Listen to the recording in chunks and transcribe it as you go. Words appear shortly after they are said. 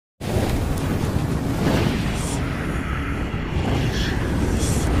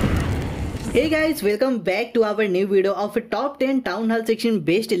Hey guys, welcome back to our new video of top 10 Town Hall section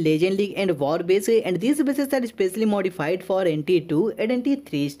based Legend League and War base, and these bases are specially modified for NT2 and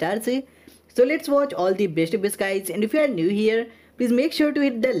NT3 stars. So let's watch all the best base guys, and if you are new here, please make sure to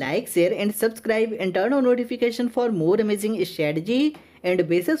hit the like, share and subscribe and turn on notification for more amazing strategy and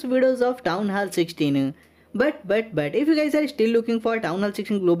bases videos of Town Hall 16. But if you guys are still looking for Town Hall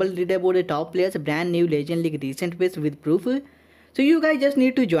 16 global leaderboard top players brand new Legend League recent base with proof, so you guys just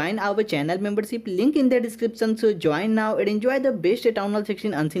need to join our channel membership, link in the description. So join now and enjoy the best Town Hall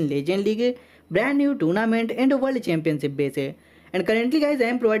 16 Unseen Legend League, brand new tournament and World Championship base. And currently guys, I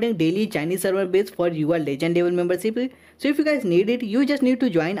am providing daily Chinese server base for your legend level membership. So if you guys need it, you just need to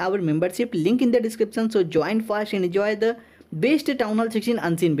join our membership, link in the description. So join fast and enjoy the best Town Hall 16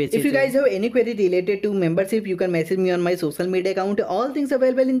 Unseen base. If you guys have any query related to membership, you can message me on my social media account. All things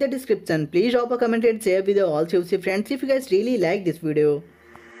available in the description. Please drop a comment and share with all your friends if you guys really like this video.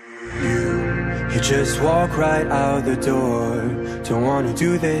 You just walk right out the door. Don't wanna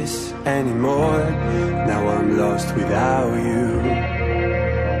do this anymore. Now I'm lost without you.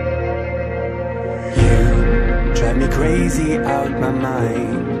 You drive me crazy out my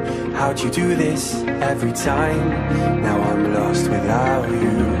mind. How'd you do this every time? Now I'm lost without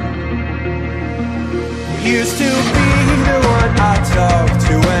you. Used to be the one I talk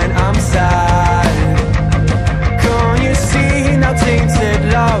to when I'm sad. Can't you see now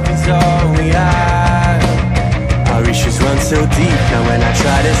tainted love is all we have? Our issues run so deep, now when I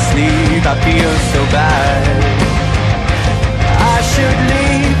try to sleep I feel so bad. I should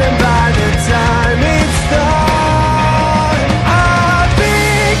leave and by the time it's done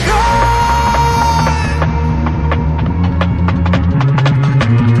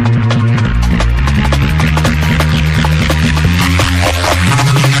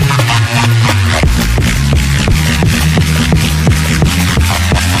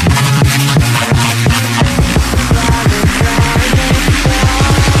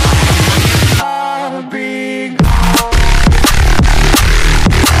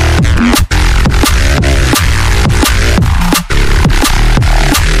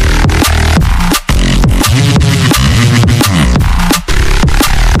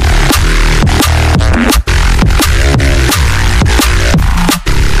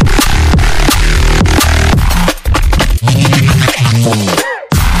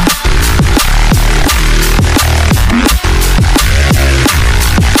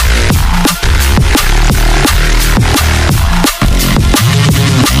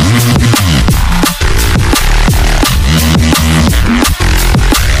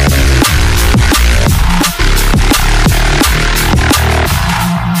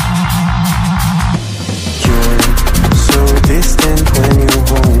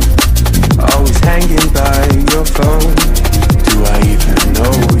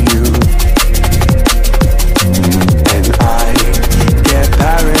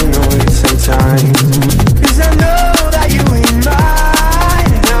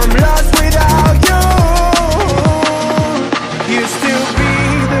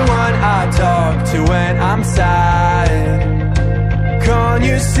I'm sad. Can't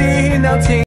you see now?